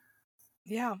much.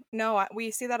 Yeah, no,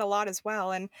 we see that a lot as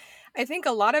well. And I think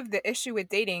a lot of the issue with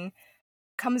dating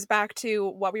comes back to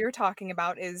what we were talking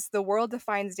about is the world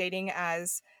defines dating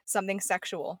as something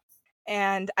sexual.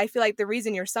 And I feel like the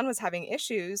reason your son was having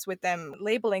issues with them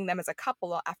labeling them as a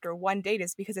couple after one date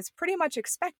is because it's pretty much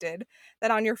expected that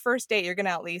on your first date you're going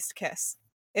to at least kiss,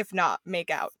 if not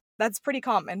make out. That's pretty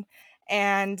common.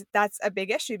 And that's a big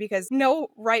issue because no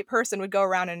right person would go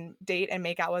around and date and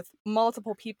make out with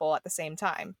multiple people at the same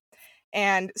time.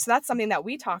 And so that's something that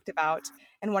we talked about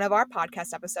in one of our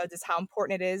podcast episodes is how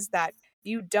important it is that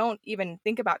you don't even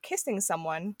think about kissing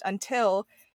someone until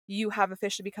you have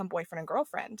officially become boyfriend and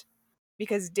girlfriend.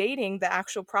 Because dating, the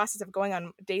actual process of going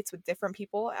on dates with different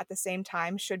people at the same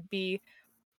time should be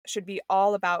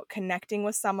all about connecting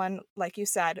with someone, like you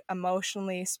said,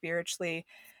 emotionally, spiritually,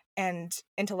 and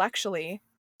intellectually,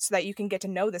 so that you can get to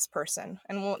know this person.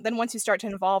 And then once you start to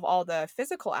involve all the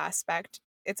physical aspect,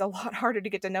 it's a lot harder to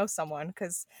get to know someone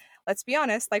because let's be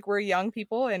honest, like we're young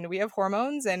people and we have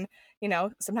hormones and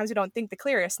sometimes we don't think the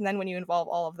clearest. And then when you involve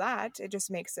all of that, it just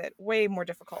makes it way more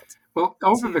difficult Well, to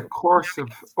navigate.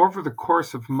 over the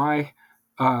course of my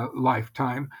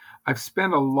lifetime, I've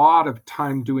spent a lot of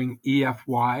time doing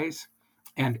EFYs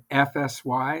and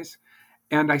FSYs,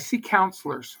 and I see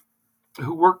counselors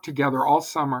who work together all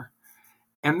summer,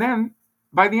 and then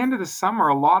by the end of the summer,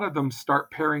 a lot of them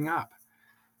start pairing up,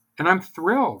 and I'm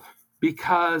thrilled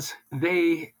because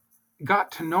they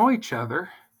got to know each other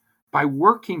by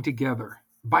working together,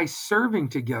 by serving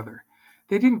together.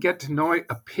 They didn't get to know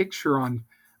a picture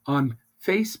on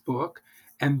Facebook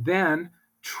and then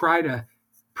try to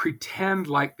pretend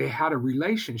like they had a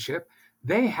relationship.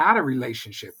 They had a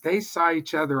relationship. They saw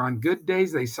each other on good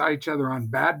days. They saw each other on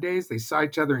bad days. They saw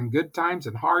each other in good times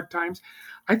and hard times.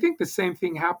 I think the same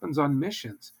thing happens on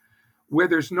missions where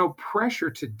there's no pressure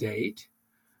to date.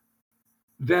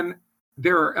 Then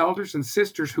there are elders and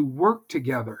sisters who work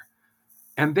together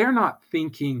and they're not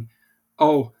thinking,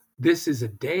 oh, this is a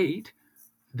date.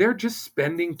 They're just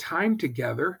spending time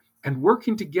together and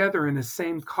working together in the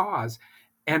same cause.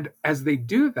 And as they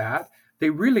do that, they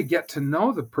really get to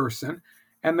know the person.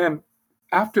 And then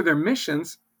after their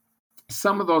missions,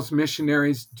 some of those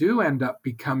missionaries do end up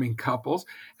becoming couples,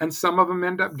 and some of them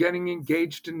end up getting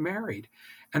engaged and married.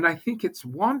 And I think it's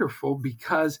wonderful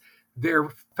because their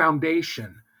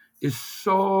foundation is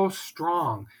so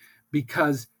strong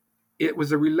because it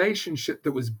was a relationship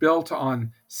that was built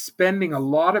on spending a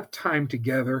lot of time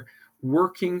together,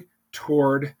 working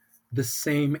toward the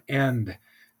same end,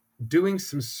 doing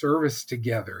some service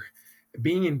together,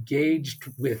 being engaged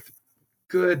with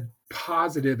good,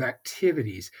 positive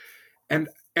activities. And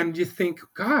and you think,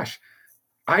 gosh,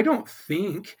 I don't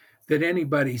think that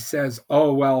anybody says,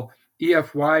 oh, well,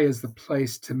 EFY is the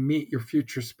place to meet your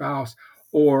future spouse,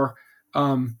 or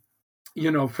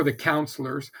for the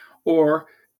counselors, or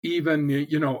even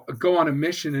go on a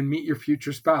mission and meet your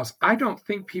future spouse. I don't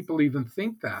think people even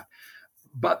think that,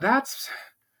 but that's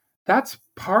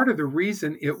part of the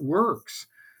reason it works,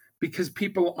 because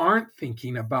people aren't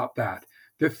thinking about that.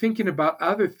 They're thinking about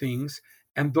other things,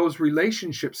 and those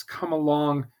relationships come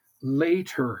along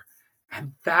later,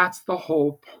 and that's the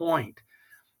whole point.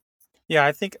 Yeah,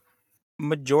 I think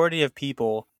majority of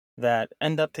people that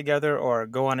end up together or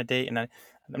go on a date, and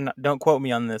don't quote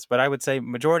me on this, but I would say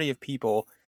majority of people,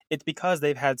 it's because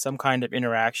they've had some kind of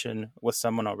interaction with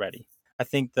someone already. I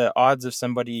think the odds of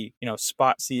somebody,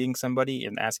 spot seeing somebody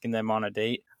and asking them on a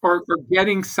date. Or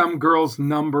getting some girl's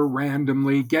number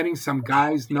randomly, getting some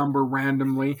guy's number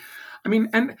randomly. I mean,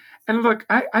 and look,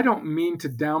 I don't mean to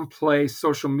downplay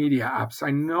social media apps. I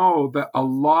know that a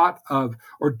lot of,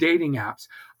 or dating apps,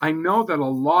 I know that a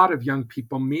lot of young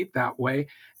people meet that way,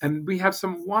 and we have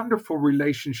some wonderful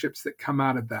relationships that come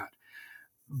out of that.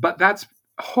 But that's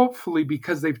hopefully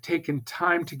because they've taken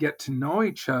time to get to know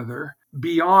each other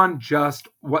beyond just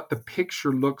what the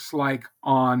picture looks like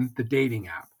on the dating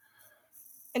app.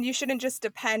 And you shouldn't just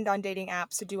depend on dating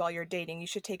apps to do all your dating. You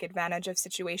should take advantage of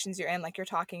situations you're in, like you're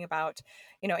talking about,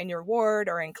 in your ward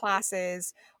or in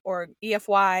classes or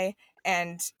EFY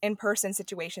and in person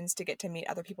situations to get to meet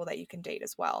other people that you can date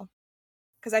as well.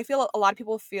 Because I feel a lot of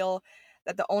people feel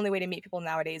that the only way to meet people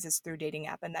nowadays is through dating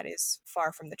app, and that is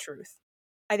far from the truth.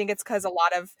 I think it's because a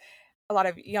lot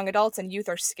of young adults and youth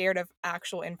are scared of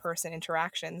actual in-person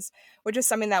interactions, which is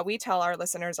something that we tell our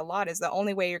listeners a lot is the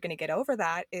only way you're going to get over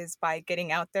that is by getting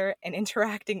out there and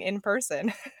interacting in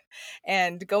person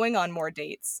and going on more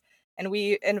dates. And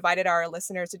we invited our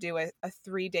listeners to do a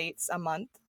 3 dates a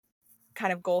month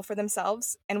kind of goal for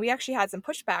themselves. And we actually had some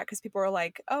pushback because people were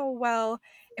like, oh, well,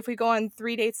 if we go on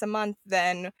 3 dates a month,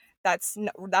 then that's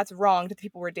wrong to the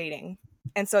people we're dating.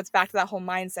 And so it's back to that whole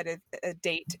mindset of a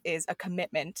date is a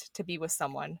commitment to be with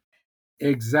someone.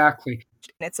 Exactly.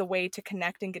 And it's a way to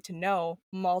connect and get to know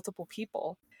multiple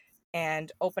people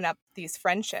and open up these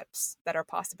friendships that are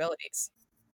possibilities.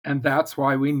 And that's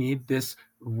why we need this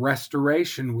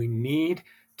restoration. We need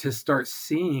to start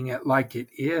seeing it like it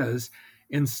is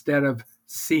instead of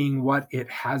seeing what it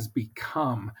has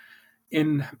become.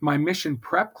 In my mission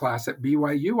prep class at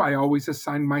BYU, I always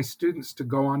assigned my students to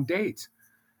go on dates.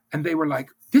 And they were like,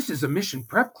 this is a mission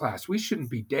prep class. We shouldn't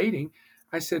be dating.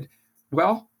 I said,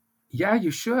 well, yeah,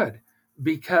 you should.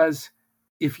 Because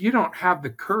if you don't have the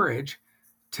courage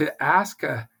to ask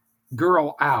a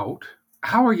girl out,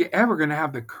 how are you ever going to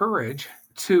have the courage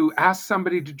to ask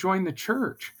somebody to join the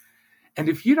church? And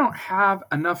if you don't have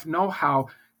enough know-how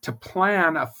to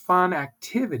plan a fun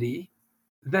activity,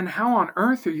 then how on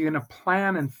earth are you going to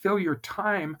plan and fill your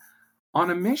time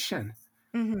on a mission?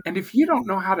 Mm-hmm. And if you don't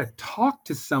know how to talk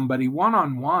to somebody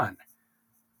one-on-one,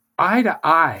 eye to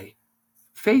eye,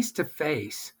 face to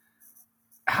face,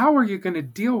 how are you going to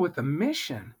deal with a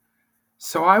mission?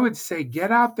 So I would say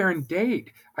get out there and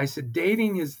date. I said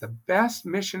dating is the best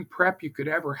mission prep you could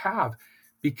ever have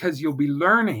because you'll be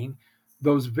learning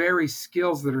those very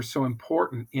skills that are so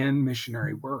important in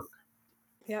missionary work.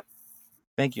 Yep.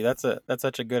 Thank you. That's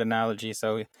such a good analogy.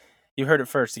 So you heard it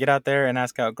first. Get out there and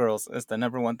ask out girls. That's the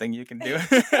number one thing you can do.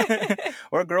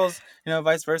 Or girls,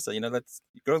 vice versa. That's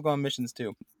girls go on missions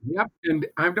too. Yep. And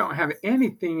I don't have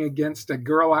anything against a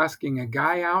girl asking a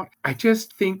guy out. I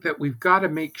just think that we've got to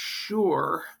make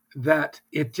sure that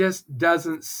it just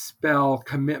doesn't spell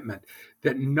commitment,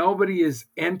 that nobody is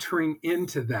entering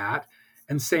into that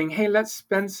and saying, hey, let's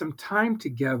spend some time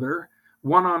together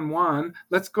one-on-one.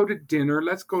 Let's go to dinner.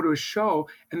 Let's go to a show.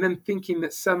 And then thinking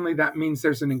that suddenly that means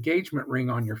there's an engagement ring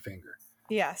on your finger.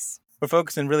 Yes. We're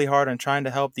focusing really hard on trying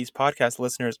to help these podcast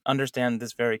listeners understand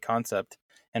this very concept.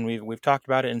 And we've talked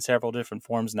about it in several different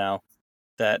forms now,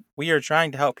 that we are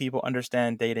trying to help people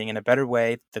understand dating in a better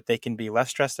way, that they can be less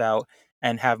stressed out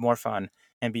and have more fun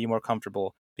and be more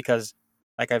comfortable. Because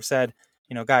like I've said,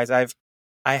 guys,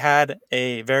 I had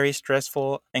a very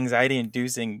stressful,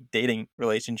 anxiety-inducing dating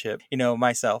relationship,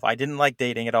 myself. I didn't like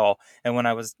dating at all. And when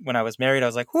I was married, I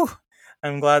was like, whew,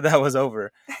 I'm glad that was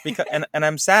over. Because and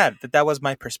I'm sad that was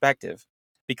my perspective,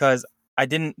 because I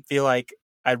didn't feel like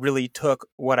I really took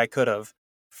what I could have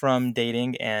from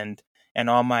dating and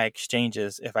all my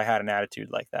exchanges if I had an attitude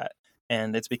like that.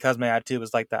 And it's because my attitude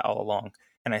was like that all along.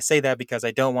 And I say that because I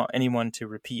don't want anyone to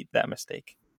repeat that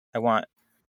mistake. I want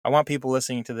people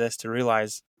listening to this to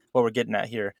realize what we're getting at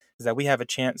here is that we have a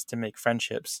chance to make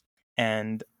friendships.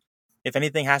 And if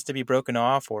anything has to be broken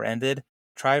off or ended,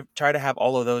 try to have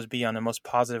all of those be on the most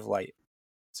positive light,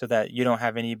 so that you don't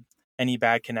have any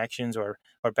bad connections or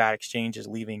bad exchanges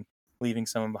leaving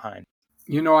someone behind.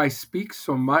 I speak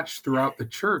so much throughout the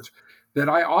church that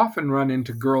I often run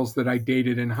into girls that I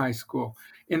dated in high school.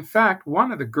 In fact,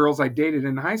 one of the girls I dated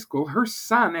in high school, her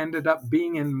son ended up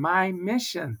being in my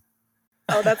mission.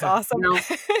 Oh, that's awesome.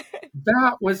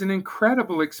 That was an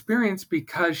incredible experience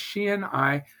because she and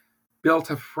I built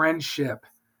a friendship.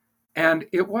 And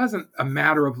it wasn't a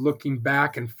matter of looking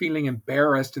back and feeling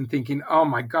embarrassed and thinking, oh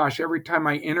my gosh, every time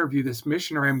I interview this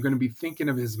missionary, I'm going to be thinking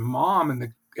of his mom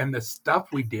and the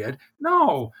stuff we did.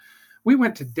 No, we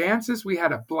went to dances. We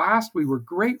had a blast. We were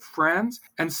great friends.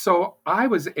 And so I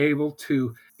was able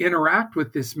to interact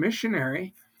with this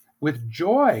missionary with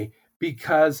joy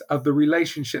because of the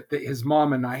relationship that his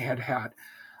mom and I had had.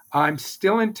 I'm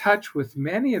still in touch with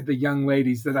many of the young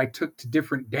ladies that I took to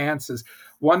different dances.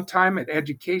 One time at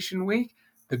Education Week,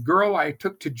 the girl I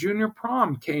took to junior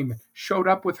prom showed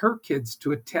up with her kids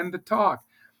to attend the talk.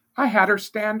 I had her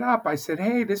stand up. I said,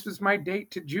 hey, this was my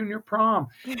date to junior prom.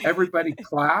 Everybody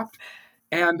clapped.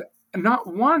 And not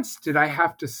once did I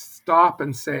have to stop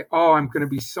and say, oh, I'm going to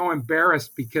be so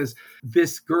embarrassed because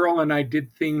this girl and I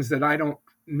did things that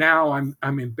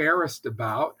I'm embarrassed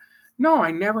about. No,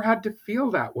 I never had to feel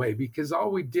that way because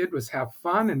all we did was have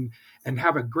fun and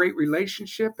have a great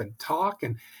relationship and talk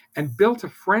and built a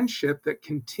friendship that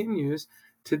continues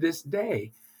to this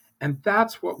day. And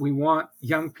that's what we want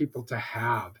young people to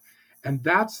have. And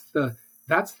that's the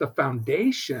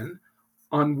foundation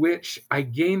on which I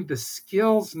gained the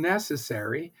skills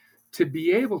necessary to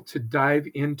be able to dive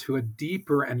into a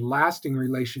deeper and lasting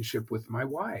relationship with my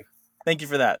wife. Thank you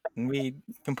for that. We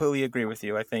completely agree with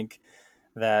you. I think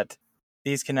that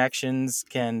these connections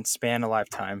can span a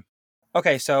lifetime.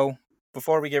 Okay, so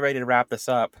before we get ready to wrap this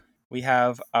up, we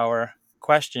have our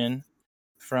question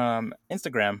from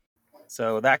Instagram.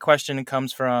 So that question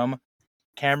comes from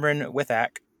Cameron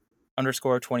Withak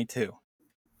 _22.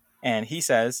 And he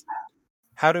says,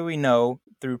 how do we know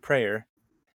through prayer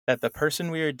that the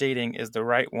person we are dating is the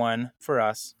right one for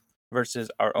us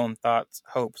versus our own thoughts,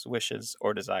 hopes, wishes,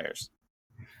 or desires?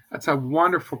 That's a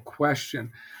wonderful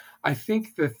question. I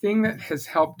think the thing that has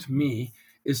helped me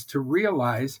is to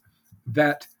realize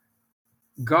that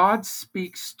God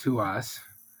speaks to us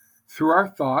through our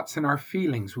thoughts and our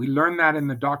feelings. We learn that in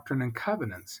the Doctrine and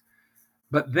Covenants.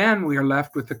 But then we are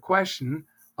left with the question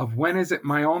of, when is it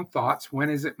my own thoughts? When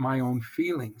is it my own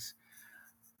feelings?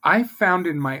 I found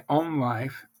in my own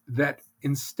life that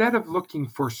instead of looking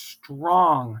for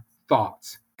strong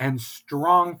thoughts and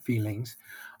strong feelings,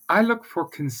 I look for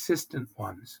consistent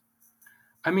ones.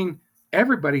 I mean,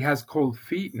 everybody has cold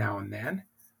feet now and then,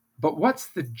 but what's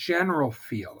the general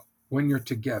feel when you're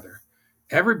together?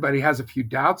 Everybody has a few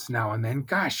doubts now and then.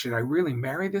 Gosh, should I really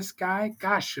marry this guy?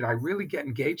 Gosh, should I really get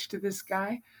engaged to this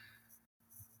guy?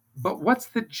 But what's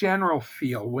the general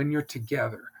feel when you're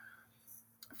together?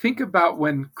 Think about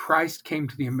when Christ came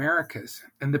to the Americas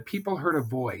and the people heard a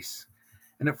voice.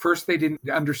 And at first they didn't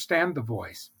understand the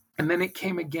voice. And then it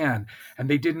came again and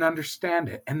they didn't understand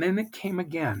it. And then it came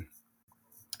again.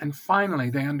 And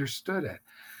finally they understood it.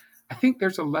 I think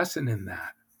there's a lesson in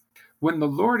that. When the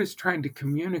Lord is trying to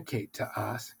communicate to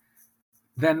us,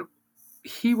 then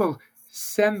he will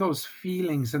send those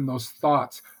feelings and those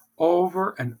thoughts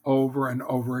over and over and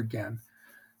over again.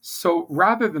 So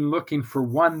rather than looking for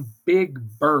one big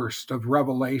burst of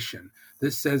revelation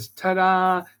that says,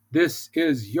 ta-da, this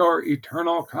is your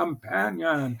eternal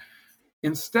companion,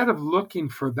 instead of looking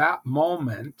for that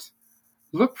moment,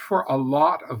 look for a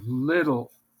lot of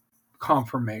little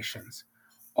confirmations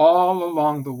all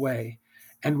along the way.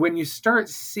 And when you start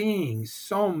seeing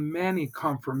so many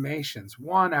confirmations,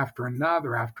 one after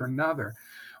another,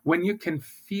 when you can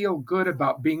feel good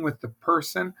about being with the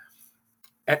person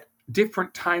at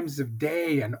different times of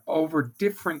day and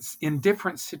in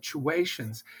different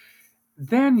situations,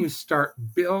 then you start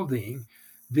building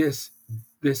this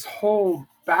whole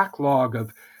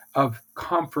backlog of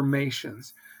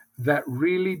confirmations that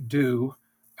really do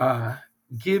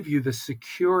give you the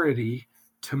security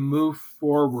to move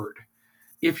forward.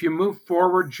 If you move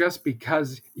forward just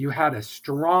because you had a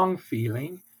strong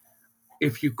feeling,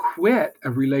 if you quit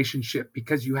a relationship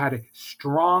because you had a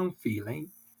strong feeling,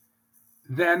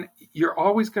 then you're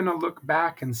always going to look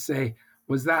back and say,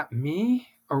 was that me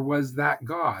or was that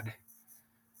God?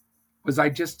 Was I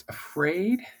just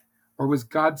afraid or was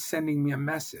God sending me a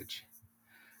message?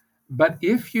 But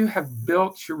if you have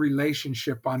built your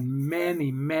relationship on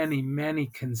many, many, many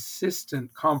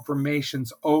consistent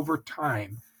confirmations over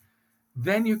time,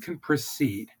 then you can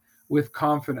proceed with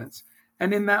confidence.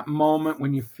 And in that moment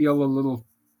when you feel a little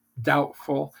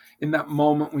doubtful, in that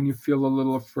moment when you feel a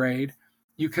little afraid,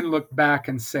 you can look back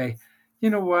and say, you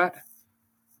know what?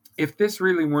 If this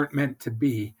really weren't meant to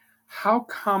be, how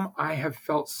come I have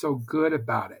felt so good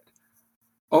about it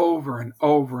over and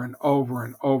over and over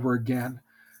and over again?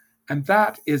 And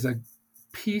that is a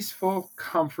peaceful,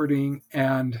 comforting,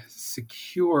 and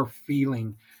secure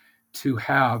feeling to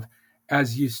have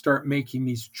as you start making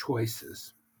these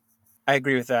choices. I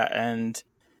agree with that. And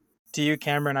to you,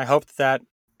 Cameron, I hope that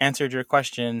answered your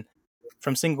question.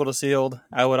 From single to sealed,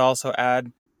 I would also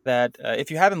add that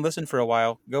if you haven't listened for a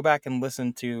while, go back and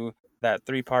listen to that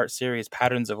 3-part series,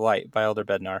 Patterns of Light by Elder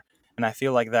Bednar. And I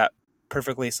feel like that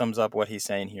perfectly sums up what he's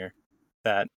saying here.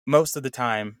 That most of the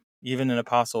time, even an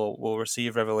apostle will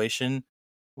receive revelation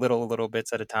little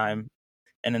bits at a time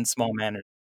and in small manners.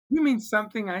 You mean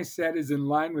something I said is in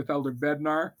line with Elder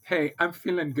Bednar? Hey, I'm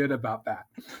feeling good about that.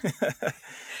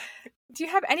 Do you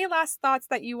have any last thoughts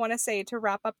that you want to say to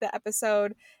wrap up the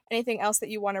episode? Anything else that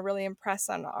you want to really impress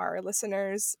on our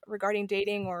listeners regarding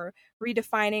dating or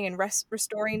redefining and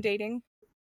restoring dating?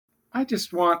 I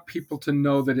just want people to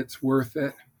know that it's worth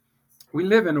it. We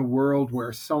live in a world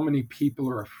where so many people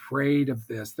are afraid of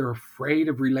this. They're afraid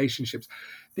of relationships.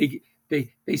 They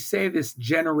say this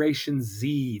Generation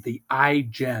Z, the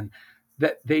iGen,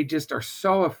 that they just are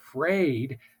so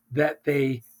afraid that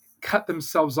they cut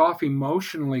themselves off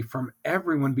emotionally from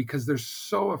everyone because they're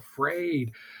so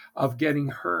afraid of getting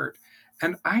hurt.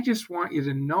 And I just want you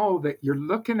to know that you're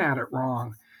looking at it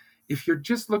wrong. If you're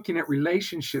just looking at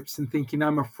relationships and thinking,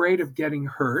 I'm afraid of getting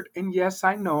hurt, and yes,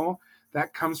 I know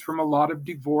that comes from a lot of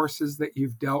divorces that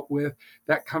you've dealt with,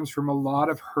 that comes from a lot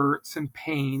of hurts and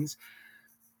pains,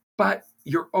 but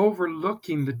you're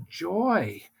overlooking the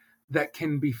joy that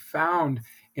can be found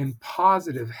in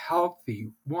positive, healthy,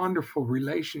 wonderful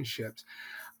relationships.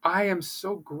 I am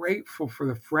so grateful for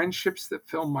the friendships that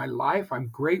fill my life. I'm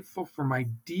grateful for my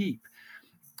deep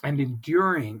and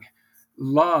enduring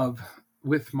love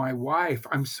with my wife.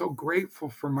 I'm so grateful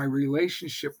for my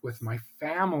relationship with my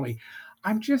family.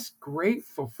 I'm just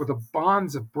grateful for the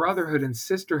bonds of brotherhood and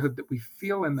sisterhood that we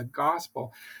feel in the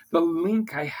gospel, the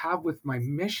link I have with my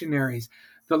missionaries,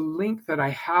 the link that I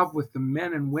have with the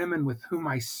men and women with whom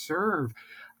I serve.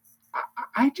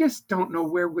 I just don't know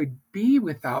where we'd be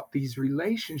without these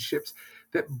relationships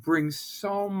that bring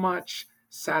so much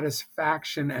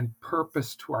satisfaction and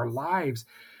purpose to our lives.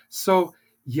 So,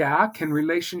 yeah, can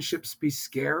relationships be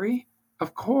scary?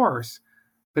 Of course.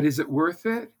 But is it worth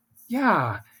it?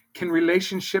 Yeah. Can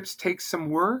relationships take some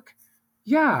work?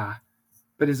 Yeah.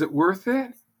 But is it worth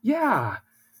it? Yeah.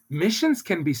 Missions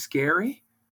can be scary,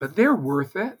 but they're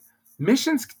worth it.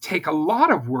 Missions take a lot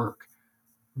of work,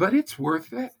 but it's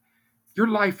worth it. Your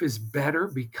life is better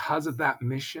because of that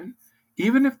mission,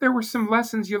 even if there were some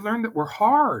lessons you learned that were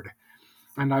hard.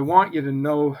 And I want you to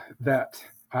know that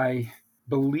I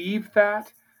believe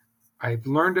that. I've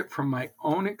learned it from my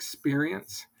own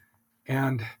experience,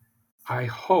 and I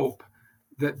hope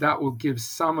that that will give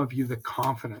some of you the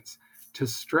confidence to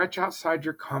stretch outside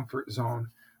your comfort zone,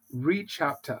 reach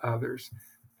out to others,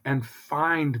 and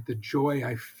find the joy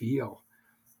I feel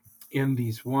in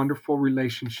these wonderful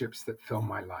relationships that fill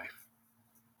my life.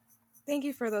 Thank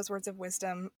you for those words of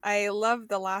wisdom. I love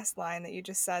the last line that you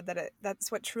just said, that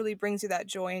that's what truly brings you that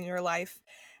joy in your life.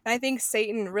 And I think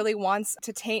Satan really wants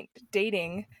to taint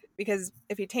dating, because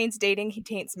if he taints dating, he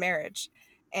taints marriage.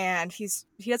 And he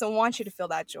doesn't want you to feel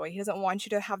that joy. He doesn't want you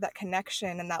to have that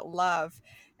connection and that love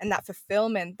and that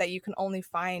fulfillment that you can only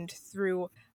find through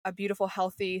a beautiful,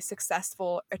 healthy,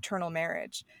 successful, eternal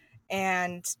marriage.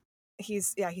 And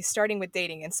he's starting with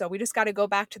dating. And so we just got to go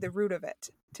back to the root of it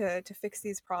to fix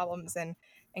these problems and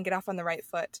get off on the right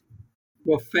foot.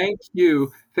 Well, thank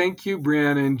you,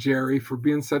 Brianna and Jerry, for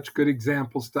being such good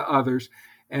examples to others,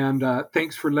 and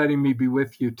thanks for letting me be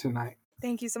with you tonight.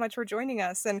 Thank you so much for joining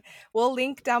us, and we'll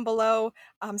link down below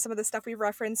some of the stuff we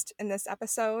referenced in this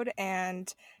episode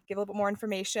and give a little bit more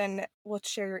information. We'll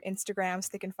share your Instagram so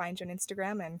they can find you on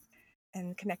Instagram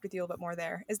and connect with you a little bit more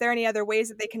there. Is there any other ways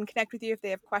that they can connect with you if they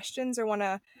have questions or want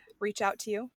to reach out to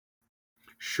you?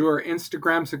 Sure.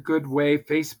 Instagram's a good way.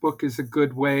 Facebook is a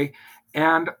good way.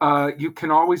 And you can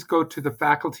always go to the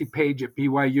faculty page at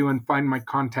BYU and find my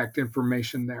contact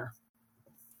information there.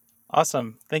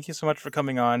 Awesome. Thank you so much for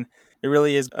coming on. It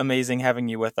really is amazing having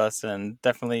you with us, and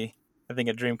definitely, I think,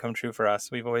 a dream come true for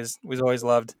us. We've always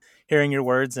loved hearing your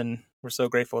words, and we're so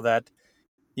grateful that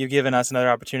you've given us another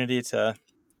opportunity to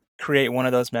create one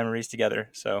of those memories together.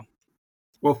 So,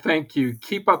 well, thank you.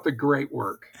 Keep up the great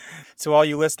work. To all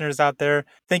you listeners out there,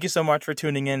 thank you so much for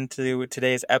tuning in to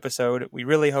today's episode. We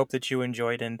really hope that you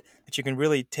enjoyed and that you can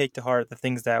really take to heart the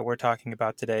things that we're talking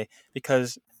about today,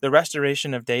 because the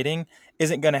restoration of dating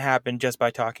isn't going to happen just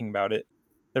by talking about it.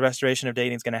 The restoration of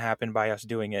dating is going to happen by us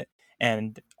doing it,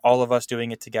 and all of us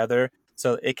doing it together,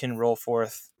 so it can roll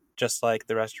forth just like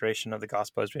the restoration of the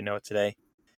gospel as we know it today.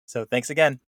 So thanks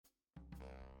again.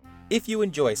 If you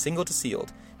enjoy Single to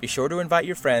Sealed, be sure to invite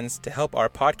your friends to help our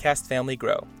podcast family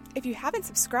grow. If you haven't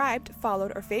subscribed,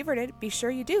 followed, or favorited, be sure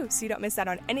you do so you don't miss out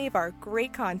on any of our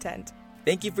great content.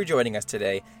 Thank you for joining us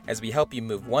today as we help you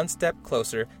move one step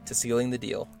closer to sealing the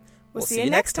deal. We'll see you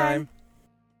next time.